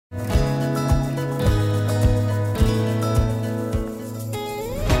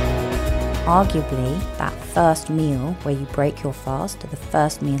arguably that first meal where you break your fast, the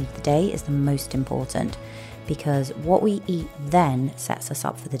first meal of the day, is the most important, because what we eat then sets us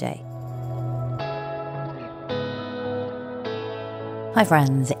up for the day. Hi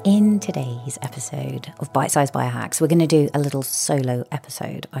friends, in today's episode of Bitesize Biohacks, we're going to do a little solo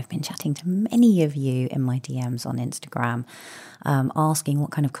episode. I've been chatting to many of you in my DMs on Instagram, asking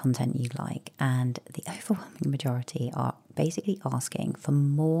what kind of content you like, and the overwhelming majority are basically asking for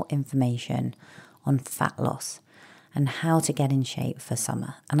more information on fat loss and how to get in shape for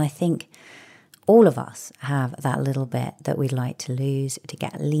summer. And I think all of us have that little bit that we'd like to lose to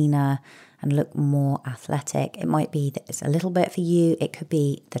get leaner and look more athletic. It might be that it's a little bit for you. It could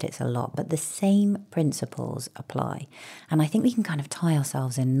be that it's a lot, but the same principles apply. And I think we can kind of tie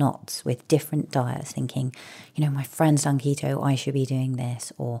ourselves in knots with different diets, thinking, my friend's done keto, I should be doing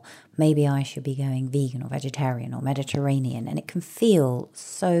this, or maybe I should be going vegan or vegetarian or Mediterranean. And it can feel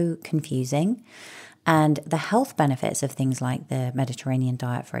so confusing. And the health benefits of things like the Mediterranean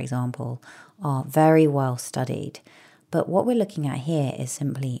diet, for example, are very well studied. But what we're looking at here is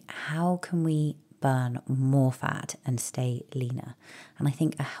simply how can we burn more fat and stay leaner? And I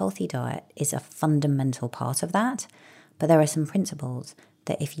think a healthy diet is a fundamental part of that. But there are some principles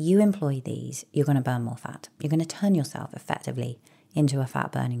that if you employ these, you're going to burn more fat. You're going to turn yourself effectively into a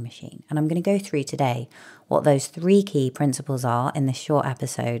fat burning machine. And I'm going to go through today what those 3 key principles are in this short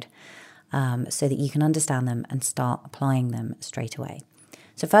episode, so that you can understand them and start applying them straight away.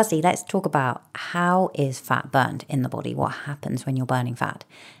 So firstly, let's talk about how is fat burned in the body? What happens when you're burning fat?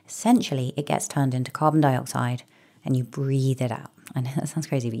 Essentially, it gets turned into carbon dioxide and you breathe it out. I know that sounds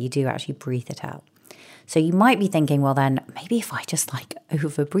crazy, but you do actually breathe it out. So you might be thinking, well then, maybe if I just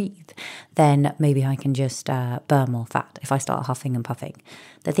over-breathe, then maybe I can just burn more fat if I start huffing and puffing.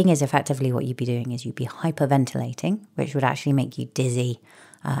 The thing is, effectively what you'd be doing is you'd be hyperventilating, which would actually make you dizzy,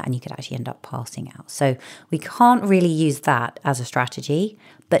 and you could actually end up passing out. So we can't really use that as a strategy,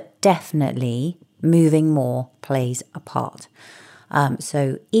 but definitely moving more plays a part.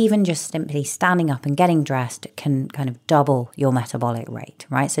 So even just simply standing up and getting dressed can kind of double your metabolic rate,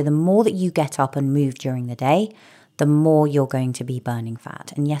 right? So the more that you get up and move during the day, the more you're going to be burning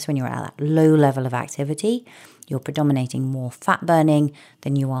fat. And yes, when you're at that low level of activity, you're predominating more fat burning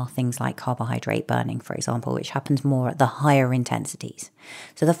than you are things like carbohydrate burning, for example, which happens more at the higher intensities.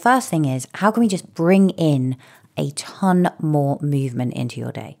 So the first thing is, how can we just bring in a ton more movement into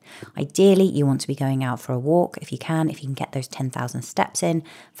your day? Ideally, you want to be going out for a walk if you can get those 10,000 steps in,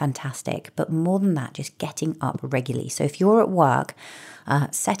 fantastic. But more than that, just getting up regularly. So if you're at work,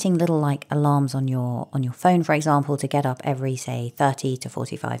 setting little alarms on your phone, for example, to get up every, say, 30 to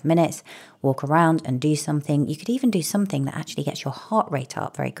 45 minutes, walk around and do something. You could even do something that actually gets your heart rate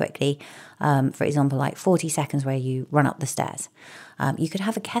up very quickly. For example, 40 seconds where you run up the stairs. You could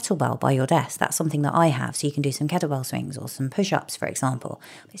have a kettlebell by your desk. That's something that I have. So you can do some kettlebell swings or some push-ups, for example.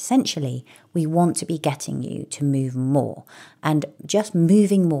 But essentially, we want to be getting you to move more and just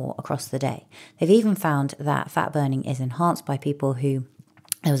moving more across the day. They've even found that fat burning is enhanced by people who,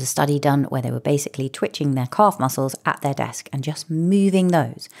 there was a study done where they were basically twitching their calf muscles at their desk, and just moving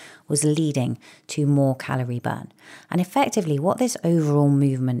those was leading to more calorie burn. And effectively, what this overall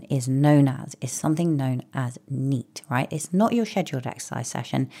movement is known as is something known as NEAT, right? It's not your scheduled exercise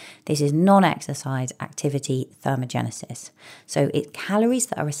session. This is non-exercise activity thermogenesis. So it's calories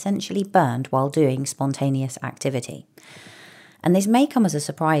that are essentially burned while doing spontaneous activity. And this may come as a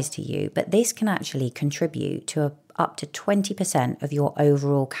surprise to you, but this can actually contribute to up to 20% of your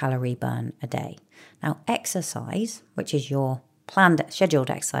overall calorie burn a day. Now, exercise, which is your planned scheduled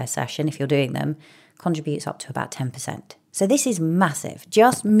exercise session, if you're doing them, contributes up to about 10%. So this is massive.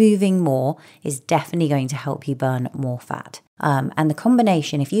 Just moving more is definitely going to help you burn more fat. And the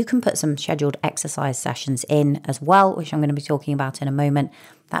combination, if you can put some scheduled exercise sessions in as well, which I'm going to be talking about in a moment,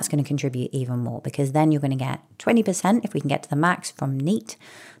 that's going to contribute even more, because then you're going to get 20%, if we can get to the max, from NEAT,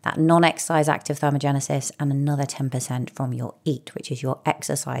 that non-exercise active thermogenesis, and another 10% from your EAT, which is your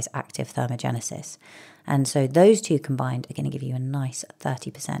exercise active thermogenesis. And so those two combined are going to give you a nice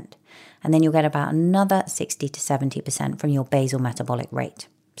 30%. And then you'll get about another 60 to 70% from your basal metabolic rate.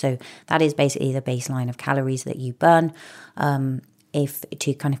 So that is basically the baseline of calories that you burn, if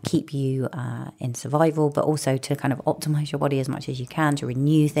to kind of keep you in survival, but also to kind of optimize your body as much as you can, to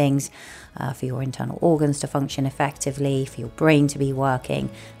renew things, for your internal organs to function effectively, for your brain to be working.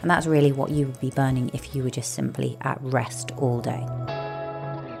 And that's really what you would be burning if you were just simply at rest all day.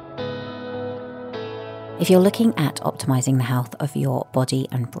 If you're looking at optimizing the health of your body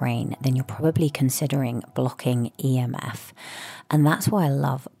and brain, then you're probably considering blocking EMF. And that's why I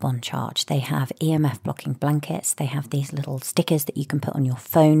love Bond Charge. They have EMF blocking blankets. They have these little stickers that you can put on your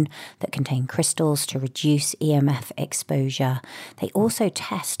phone that contain crystals to reduce EMF exposure. They also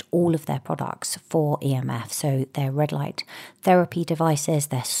test all of their products for EMF. So their red light therapy devices,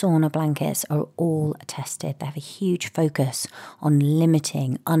 their sauna blankets are all tested. They have a huge focus on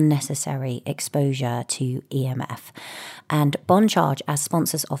limiting unnecessary exposure to EMF. And Bond Charge, as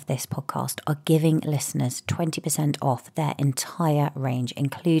sponsors of this podcast, are giving listeners 20% off their entire range,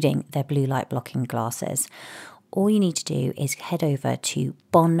 including their blue light blocking glasses. All you need to do is head over to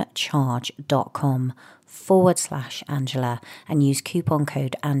boncharge.com/Angela and use coupon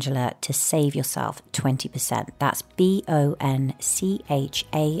code Angela to save yourself 20%. That's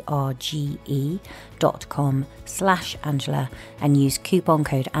boncharge.com/Angela and use coupon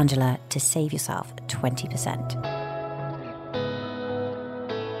code Angela to save yourself 20%.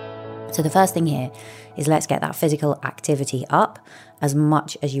 So the first thing here is let's get that physical activity up as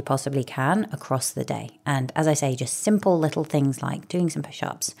much as you possibly can across the day. And as I say, just simple little things like doing some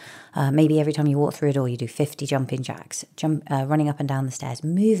push-ups. Maybe every time you walk through a door, you do 50 jumping jacks, running up and down the stairs,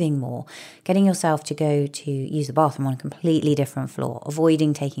 moving more, getting yourself to go to use the bathroom on a completely different floor,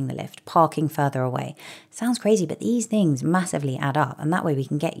 avoiding taking the lift, parking further away. Sounds crazy, but these things massively add up. And that way we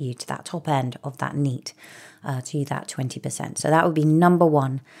can get you to that top end of that NEAT, to that 20%. So that would be number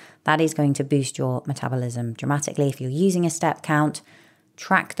one. That is going to boost your metabolism dramatically. If you're using a step count,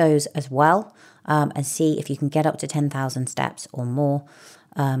 track those as well, and see if you can get up to 10,000 steps or more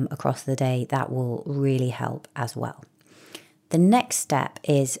across the day. That will really help as well. The next step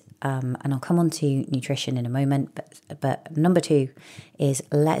is, and I'll come on to nutrition in a moment, but number two is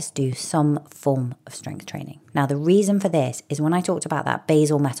let's do some form of strength training. Now, the reason for this is when I talked about that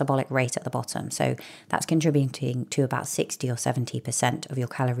basal metabolic rate at the bottom, so that's contributing to about 60 or 70% of your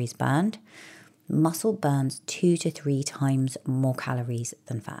calories burned. Muscle burns 2 to 3 times more calories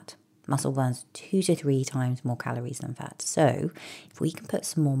than fat. Muscle burns 2 to 3 times more calories than fat. So if we can put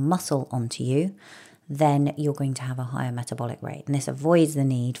some more muscle onto you, then you're going to have a higher metabolic rate. And this avoids the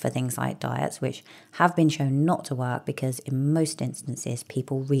need for things like diets, which have been shown not to work because in most instances,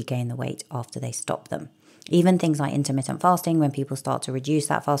 people regain the weight after they stop them. Even things like intermittent fasting, when people start to reduce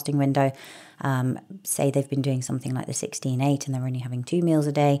that fasting window, say they've been doing something like the 16-8 and they're only having 2 meals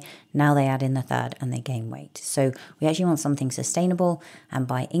a day, now they add in the third and they gain weight. So we actually want something sustainable, and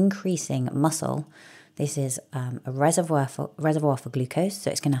by increasing muscle, this is a reservoir for glucose, so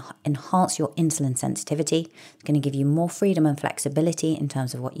it's going to enhance your insulin sensitivity. It's going to give you more freedom and flexibility in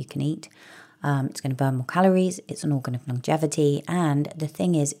terms of what you can eat. It's going to burn more calories. It's an organ of longevity. And the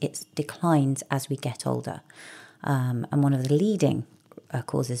thing is, it declines as we get older. And one of the leading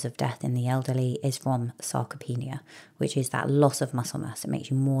causes of death in the elderly is from sarcopenia, which is that loss of muscle mass. It makes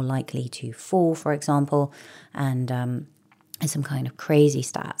you more likely to fall, for example, and there's some kind of crazy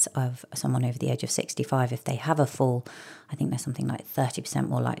stats of someone over the age of 65. If they have a fall, I think there's something like 30%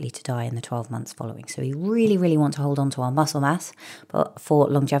 more likely to die in the 12 months following. So we really, really want to hold on to our muscle mass but for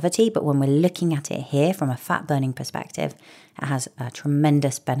longevity. But when we're looking at it here from a fat burning perspective, it has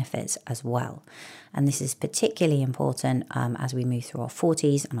tremendous benefits as well. And this is particularly important as we move through our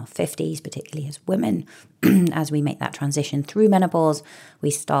 40s and our 50s, particularly as women. As we make that transition through menopause,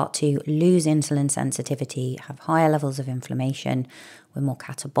 we start to lose insulin sensitivity, have higher levels of inflammation. We're more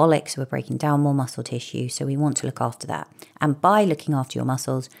catabolic, so we're breaking down more muscle tissue. So we want to look after that. And by looking after your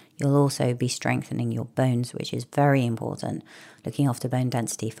muscles, you'll also be strengthening your bones, which is very important, looking after bone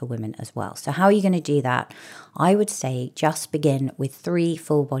density for women as well. So how are you going to do that? I would say just begin with 3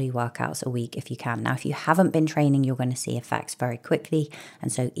 full body workouts a week if you can. Now, if you haven't been training, you're going to see effects very quickly.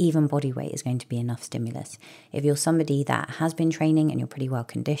 And so even body weight is going to be enough stimulus. If you're somebody that has been training and you're pretty well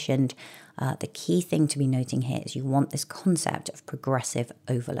conditioned, the key thing to be noting here is you want this concept of progressive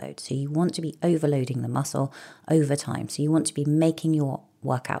overload. So you want to be overloading the muscle over time. So you want to be making your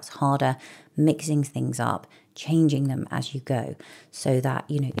workouts harder, mixing things up, changing them as you go, so that,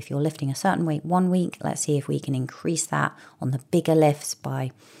 you know, if you're lifting a certain weight one week, let's see if we can increase that on the bigger lifts by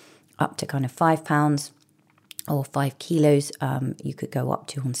up to kind of 5 pounds or 5 kilos. You could go up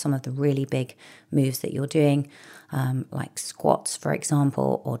to on some of the really big moves that you're doing, like squats, for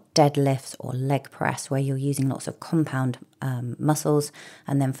example, or deadlifts or leg press, where you're using lots of compound muscles.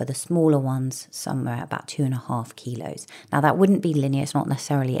 And then for the smaller ones, somewhere about 2.5 kilos. Now, that wouldn't be linear. It's not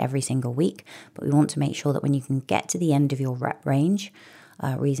necessarily every single week, but we want to make sure that when you can get to the end of your rep range,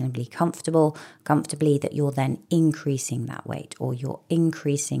 reasonably comfortably, that you're then increasing that weight or you're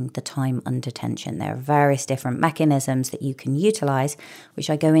increasing the time under tension. There are various different mechanisms that you can utilize, which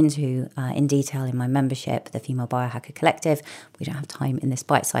I go into in detail in my membership, the Female Biohacker Collective. We don't have time in this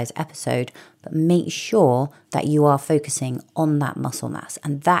bite-sized episode, but make sure that you are focusing on that muscle mass.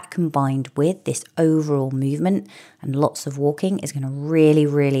 And that combined with this overall movement and lots of walking is going to really,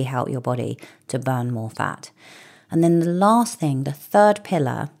 really help your body to burn more fat. And then the last thing, the third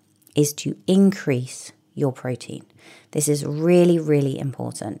pillar, is to increase your protein. This is really, really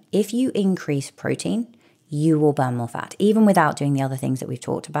important. If you increase protein, you will burn more fat. Even without doing the other things that we've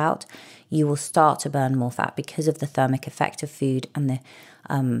talked about, you will start to burn more fat because of the thermic effect of food and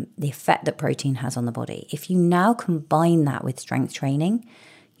the effect that protein has on the body. If you now combine that with strength training,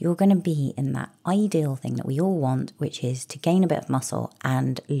 you're going to be in that ideal thing that we all want, which is to gain a bit of muscle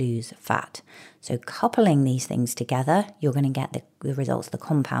and lose fat. So coupling these things together, you're going to get the results, the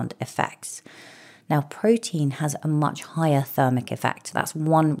compound effects. Now, protein has a much higher thermic effect. That's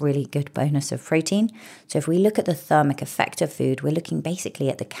one really good bonus of protein. So if we look at the thermic effect of food, we're looking basically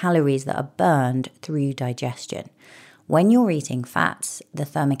at the calories that are burned through digestion. When you're eating fats, the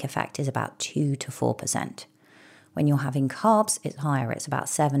thermic effect is about 2 to 4%. When you're having carbs, it's higher. It's about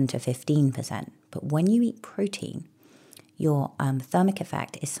 7 to 15%. But when you eat protein, your thermic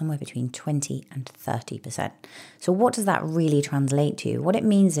effect is somewhere between 20 and 30%. So what does that really translate to? What it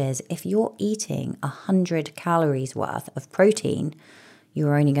means is if you're eating 100 calories worth of protein,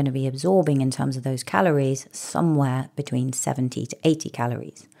 you're only going to be absorbing in terms of those calories somewhere between 70 to 80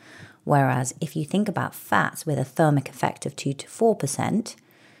 calories. Whereas if you think about fats with a thermic effect of 2 to 4%,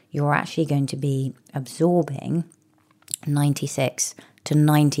 you're actually going to be absorbing 96 to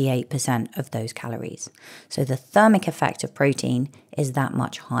 98% of those calories. So the thermic effect of protein is that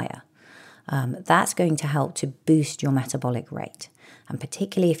much higher. That's going to help to boost your metabolic rate. And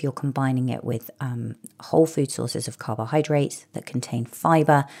particularly if you're combining it with whole food sources of carbohydrates that contain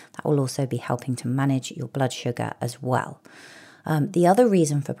fiber, that will also be helping to manage your blood sugar as well. The other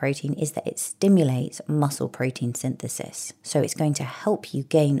reason for protein is that it stimulates muscle protein synthesis. So it's going to help you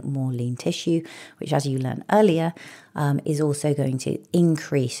gain more lean tissue, which, as you learned earlier, is also going to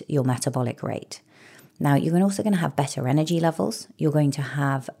increase your metabolic rate. Now, you're also going to have better energy levels. You're going to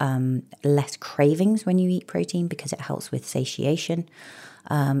have less cravings when you eat protein because it helps with satiation.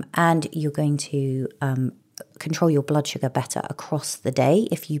 And you're going to control your blood sugar better across the day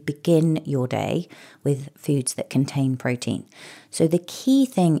if you begin your day with foods that contain protein. So the key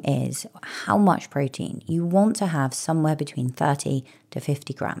thing is how much protein. You want to have somewhere between 30 to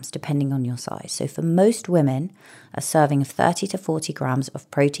 50 grams, depending on your size. So for most women, a serving of 30 to 40 grams of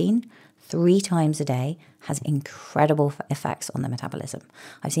protein 3 times a day has incredible effects on the metabolism.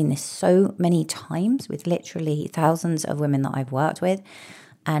 I've seen this so many times with literally thousands of women that I've worked with.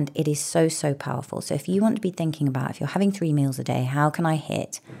 And it is so, so powerful. So if you want to be thinking about, if you're having 3 meals a day, how can I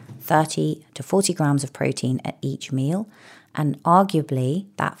hit 30 to 40 grams of protein at each meal? And arguably,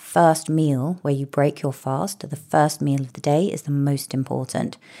 that first meal where you break your fast, the first meal of the day, is the most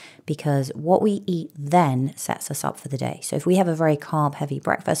important because what we eat then sets us up for the day. So if we have a very carb-heavy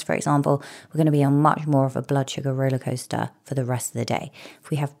breakfast, for example, we're going to be on much more of a blood sugar roller coaster for the rest of the day. If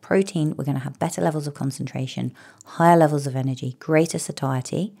we have protein, we're going to have better levels of concentration, higher levels of energy, greater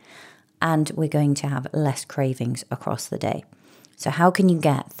satiety, and we're going to have less cravings across the day. So how can you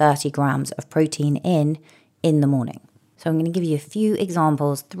get 30 grams of protein in the morning? So I'm going to give you a few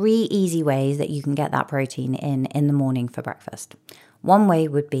examples, 3 easy ways that you can get that protein in the morning for breakfast. One way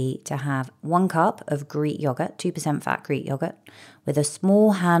would be to have 1 cup of Greek yogurt, 2% fat Greek yogurt, with a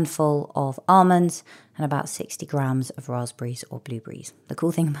small handful of almonds and about 60 grams of raspberries or blueberries. The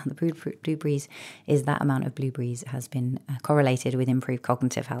cool thing about the blueberries is that amount of blueberries has been correlated with improved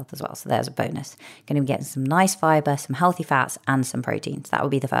cognitive health as well. So there's a bonus. Going to be getting some nice fiber, some healthy fats, and some protein. So that would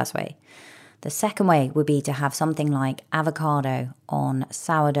be the first way. The second way would be to have something like avocado on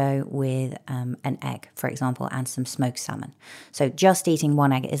sourdough with an egg, for example, and some smoked salmon. So just eating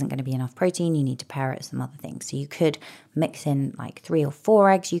 1 egg isn't going to be enough protein. You need to pair it with some other things. So you could mix in like 3 or 4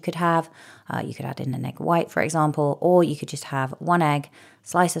 eggs you could have. You could add in an egg white, for example, or you could just have 1 egg,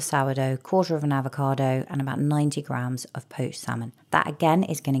 slice of sourdough, quarter of an avocado, and about 90 grams of poached salmon. That, again,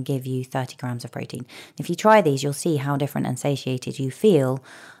 is going to give you 30 grams of protein. If you try these, you'll see how different and satiated you feel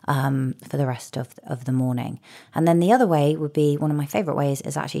for the rest of the morning. And then the other way would be, one of my favorite ways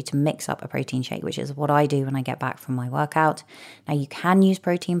is actually to mix up a protein shake, which is what I do when I get back from my workout. Now, you can use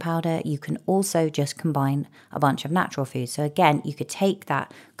protein powder. You can also just combine a bunch of natural foods. So again, you could take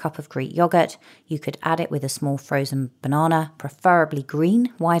that cup of Greek yogurt, you could add it with a small frozen banana, preferably green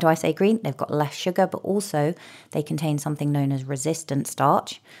green. Why do I say green? They've got less sugar, but also they contain something known as resistant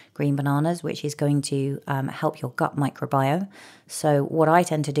starch, green bananas, which is going to help your gut microbiome. So what I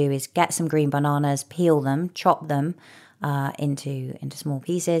tend to do is get some green bananas, peel them, chop them into small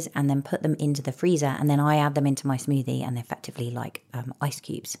pieces, and then put them into the freezer, and then I add them into my smoothie, and they're effectively like ice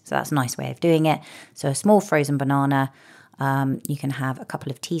cubes. So that's a nice way of doing it. So a small frozen banana, you can have a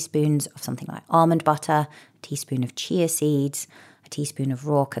couple of teaspoons of something like almond butter, a teaspoon of chia seeds, a teaspoon of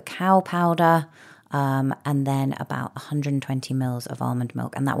raw cacao powder, and then about 120 mils of almond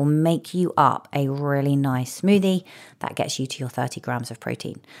milk. And that will make you up a really nice smoothie that gets you to your 30 grams of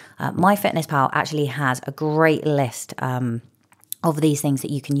protein. MyFitnessPal actually has a great list of these things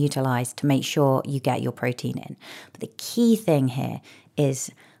that you can utilize to make sure you get your protein in. But the key thing here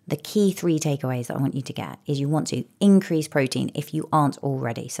is the key 3 takeaways that I want you to get is you want to increase protein if you aren't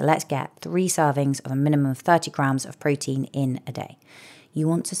already. So let's get 3 servings of a minimum of 30 grams of protein in a day. You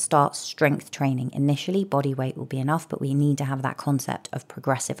want to start strength training. Initially, body weight will be enough, but we need to have that concept of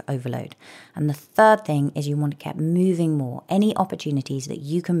progressive overload. And the third thing is you want to get moving more. Any opportunities that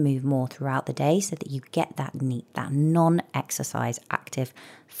you can move more throughout the day so that you get that NEAT, that non-exercise active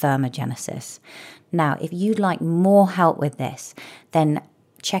thermogenesis. Now, if you'd like more help with this, then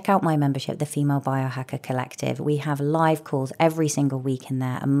check out my membership, the Female Biohacker Collective. We have live calls every single week in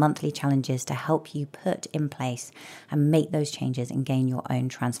there and monthly challenges to help you put in place and make those changes and gain your own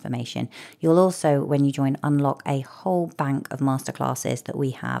transformation. You'll also, when you join, unlock a whole bank of masterclasses that we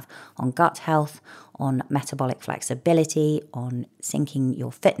have on gut health, on metabolic flexibility, on syncing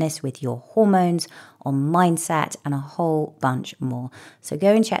your fitness with your hormones, on mindset, and a whole bunch more. So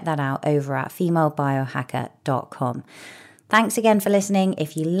go and check that out over at femalebiohacker.com. Thanks again for listening.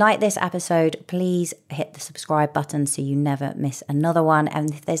 If you like this episode, please hit the subscribe button so you never miss another one.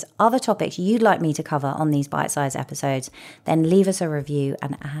 And if there's other topics you'd like me to cover on these bite-sized episodes, then leave us a review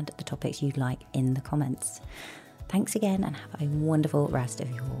and add the topics you'd like in the comments. Thanks again and have a wonderful rest of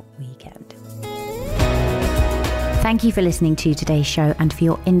your weekend. Thank you for listening to today's show and for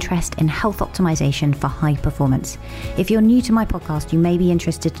your interest in health optimization for high performance. If you're new to my podcast, you may be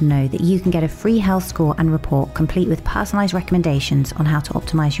interested to know that you can get a free health score and report complete with personalized recommendations on how to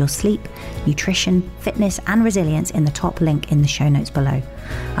optimize your sleep, nutrition, fitness, and resilience in the top link in the show notes below.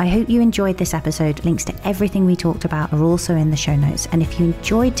 I hope you enjoyed this episode. Links to everything we talked about are also in the show notes. And if you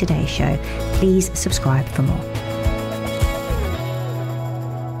enjoyed today's show, please subscribe for more.